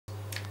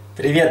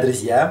Привет,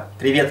 друзья!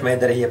 Привет, мои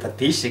дорогие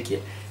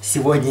подписчики!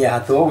 Сегодня я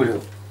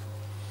готовлю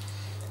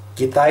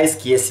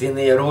китайские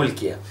свиные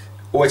рульки.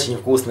 Очень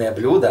вкусное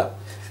блюдо.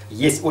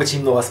 Есть очень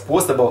много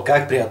способов,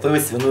 как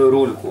приготовить свиную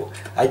рульку.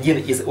 Один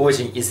из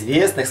очень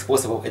известных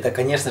способов, это,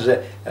 конечно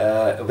же,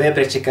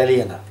 выпечь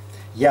колено.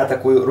 Я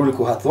такую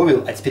рульку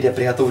готовил, а теперь я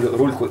приготовлю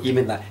рульку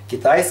именно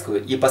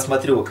китайскую и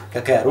посмотрю,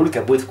 какая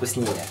рулька будет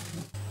вкуснее.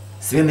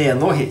 Свиные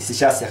ноги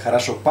сейчас я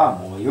хорошо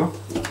помою.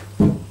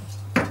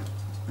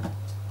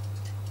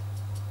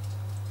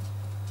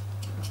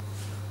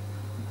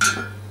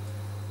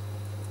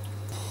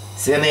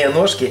 Свиные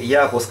ножки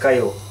я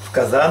опускаю в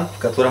казан, в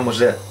котором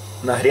уже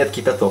нагрет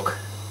кипяток.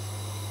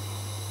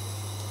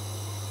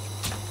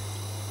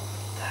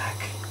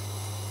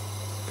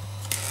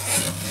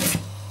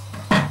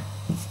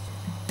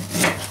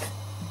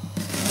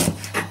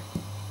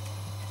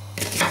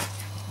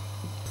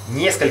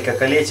 Несколько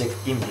колечек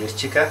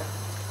имбирчика,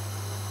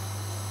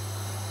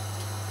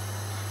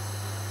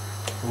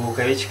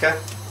 луковичка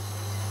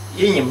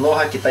и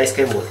немного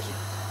китайской водки.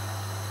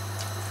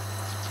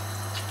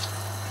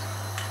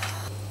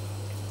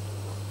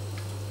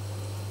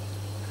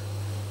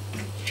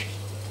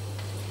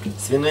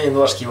 Свиные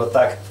ножки вот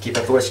так в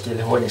кипяточке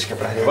легонечко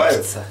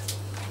прогреваются.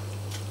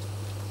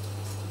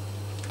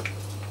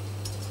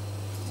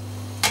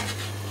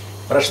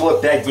 Прошло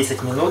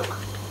 5-10 минут.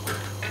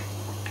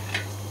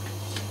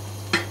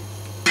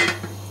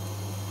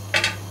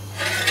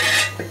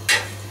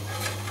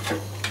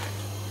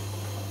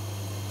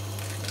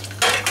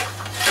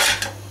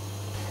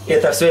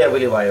 Это все я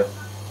выливаю.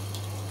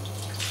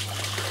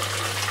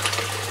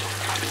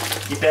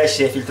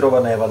 Кипящая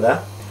фильтрованная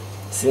вода.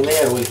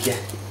 Свиные рульки.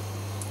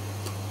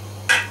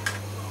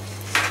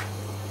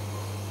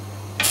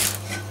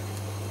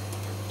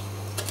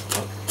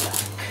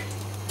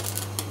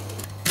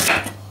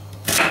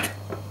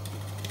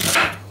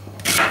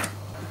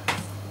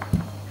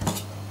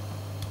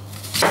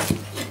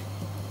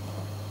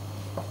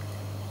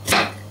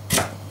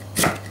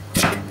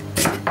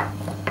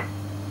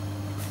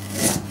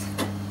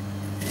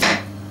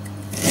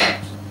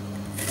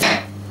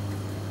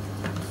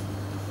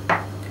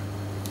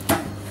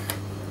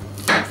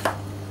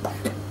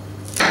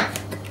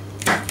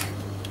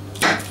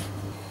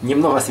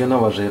 Немного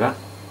свиного жира.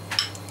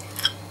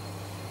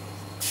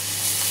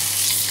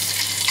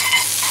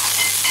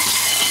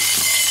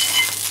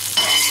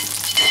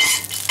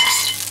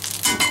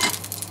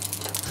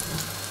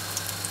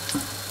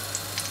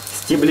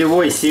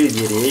 Стеблевой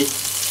сельдерей.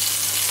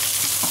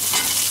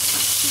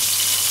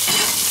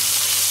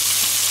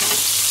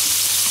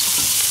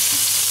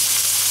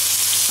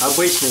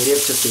 Обычный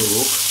репчатый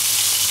лук.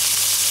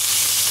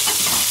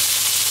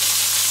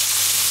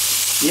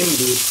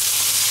 Имбирь.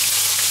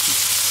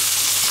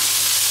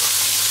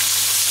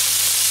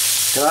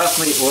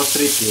 Красный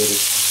острый перец.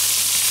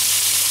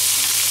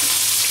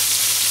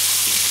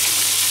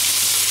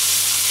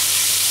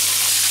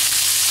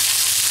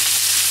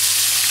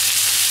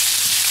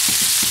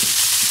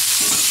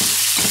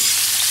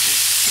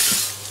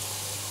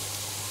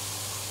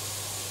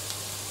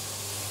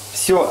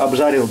 Все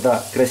обжарил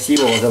до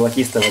красивого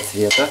золотистого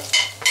цвета.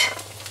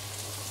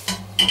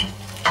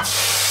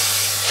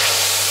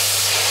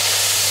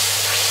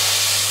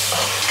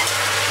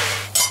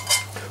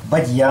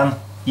 Бадьян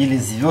или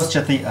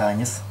звездчатый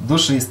анис,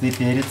 душистый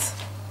перец,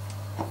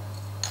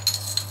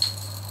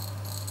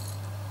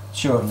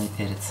 черный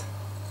перец.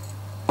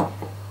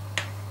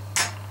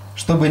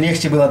 Чтобы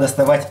легче было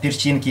доставать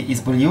перчинки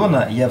из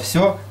бульона, я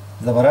все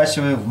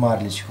заворачиваю в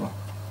марлечку.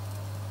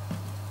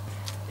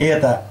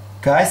 Это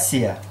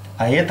кассия,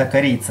 а это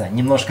корица.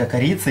 Немножко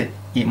корицы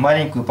и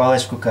маленькую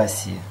палочку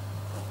кассии.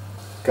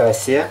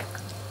 Кассия,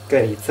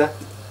 корица,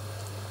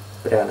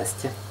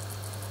 пряности.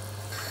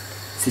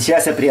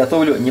 Сейчас я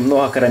приготовлю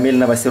немного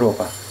карамельного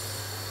сиропа.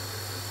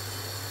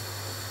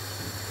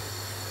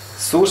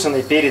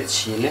 Сушеный перец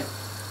чили.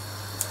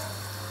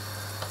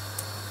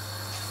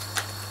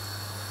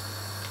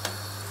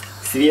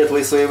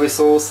 Светлый соевый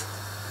соус.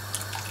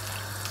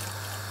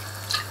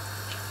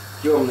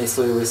 Темный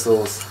соевый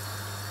соус.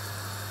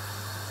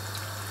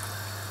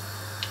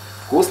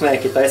 Вкусная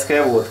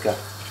китайская водка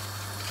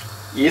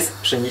из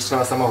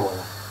пшеничного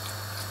самогона.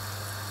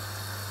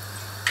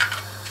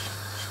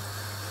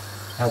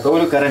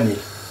 Готовлю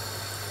карамель.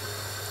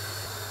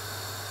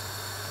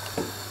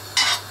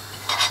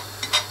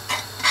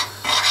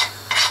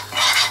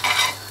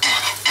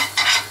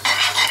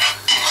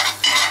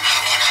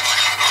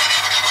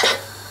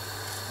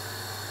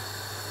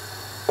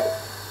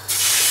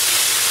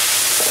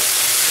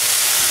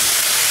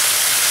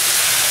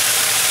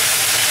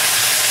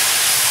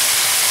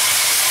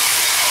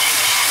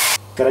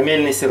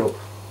 Карамельный сироп.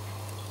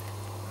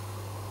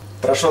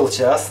 Прошел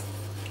час,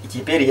 и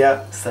теперь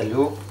я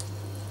солю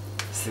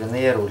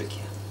свиные рульки.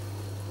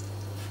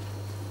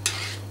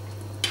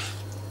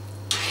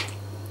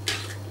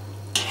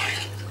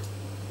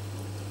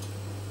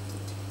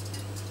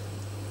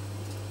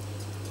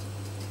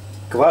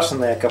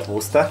 Квашеная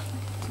капуста.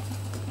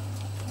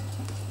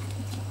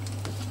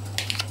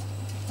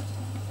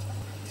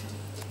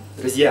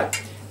 Друзья,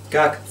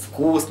 как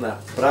вкусно,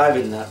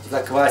 правильно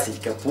заквасить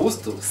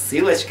капусту,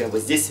 ссылочка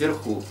вот здесь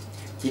сверху.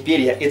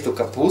 Теперь я эту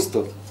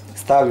капусту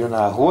ставлю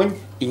на огонь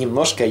и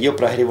немножко ее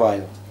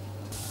прогреваю.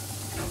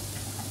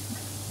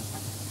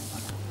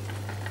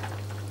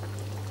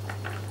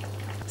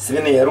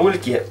 Свиные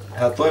рульки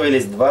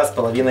готовились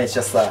 2,5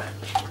 часа.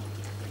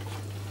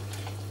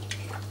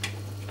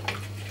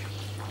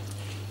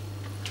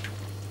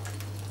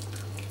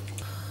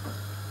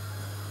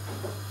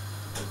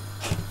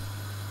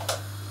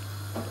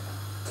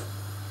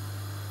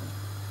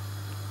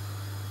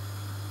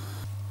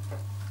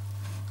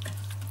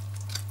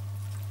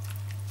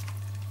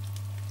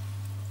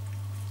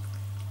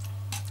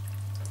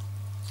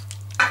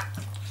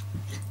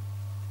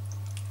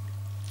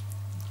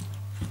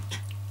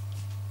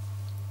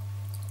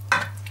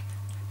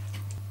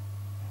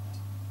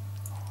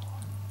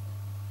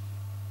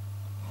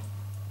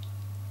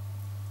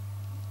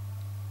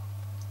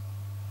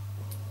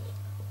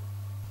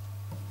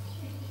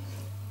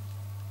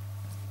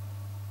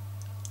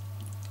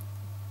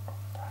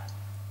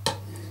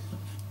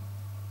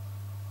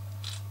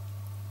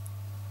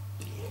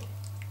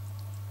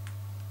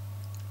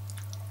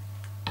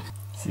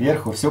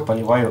 Сверху все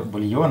поливаю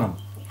бульоном,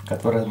 в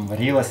котором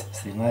варилась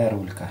свиная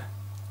рулька.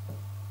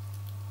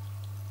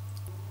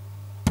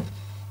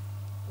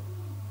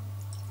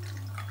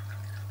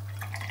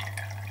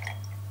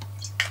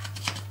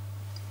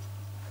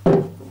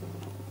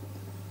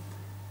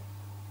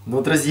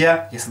 Ну,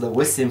 друзья, я с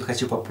удовольствием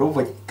хочу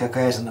попробовать,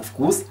 какая же на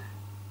вкус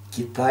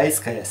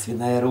китайская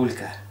свиная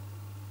рулька.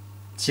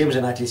 Чем же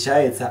она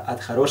отличается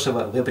от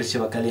хорошего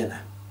выпрячего колена?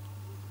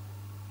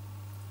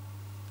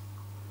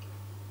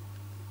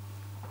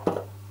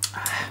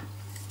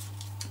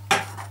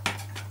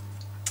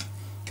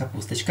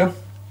 Капусточка.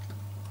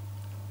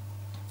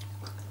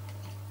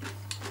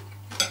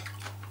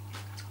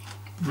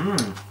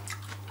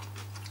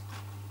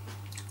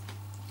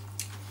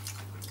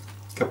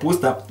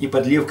 Капуста и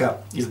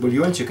подливка из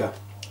бульончика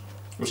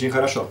очень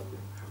хорошо.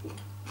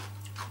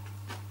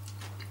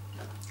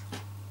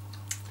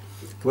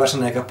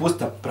 Квашеная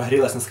капуста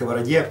прогрелась на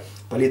сковороде,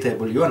 политая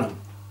бульоном.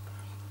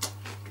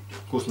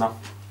 Вкусно.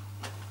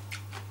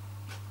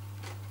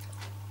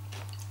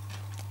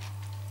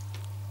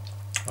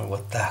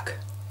 Вот так.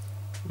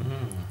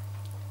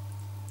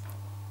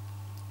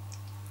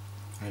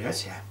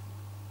 Горячая.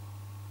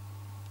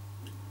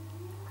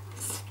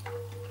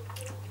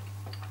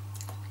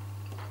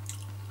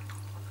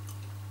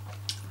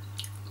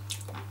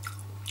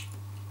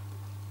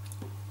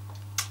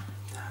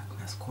 Так,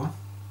 мяско.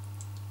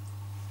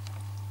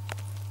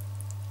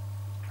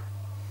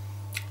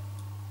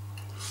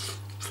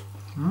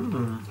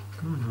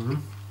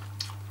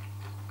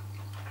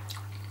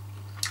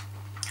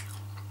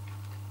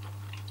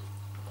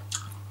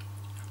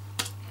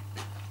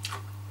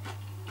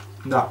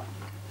 Да.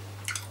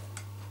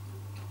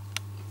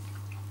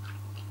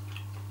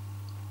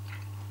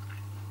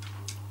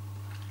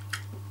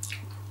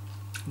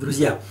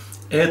 Друзья,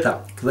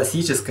 это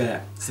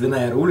классическая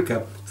свиная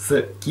рулька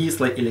с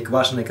кислой или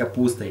квашеной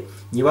капустой.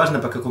 Неважно,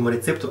 по какому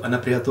рецепту она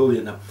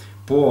приготовлена.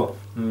 По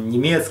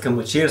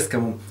немецкому,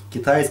 чешскому,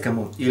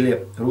 китайскому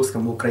или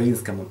русскому,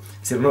 украинскому.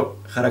 Все равно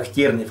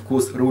характерный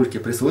вкус рульки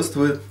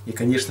присутствует. И,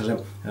 конечно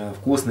же,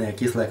 вкусная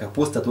кислая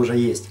капуста тоже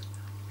есть.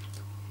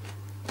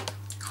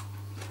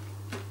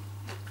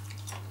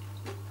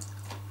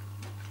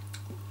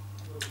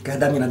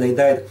 Когда мне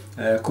надоедает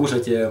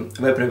кушать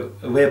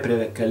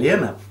выпрямое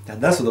колено,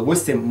 тогда с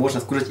удовольствием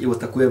можно скушать и вот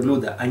такое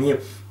блюдо. Они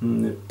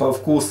по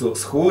вкусу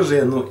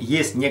схожие, но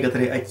есть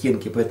некоторые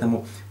оттенки,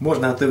 поэтому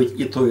можно готовить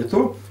и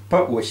то по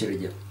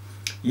очереди.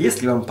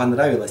 Если вам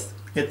понравилось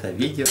это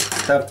видео,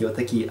 ставьте вот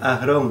такие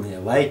огромные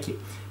лайки,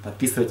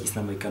 подписывайтесь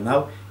на мой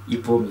канал и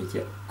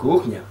помните,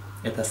 кухня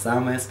 – это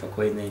самое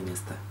спокойное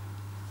место.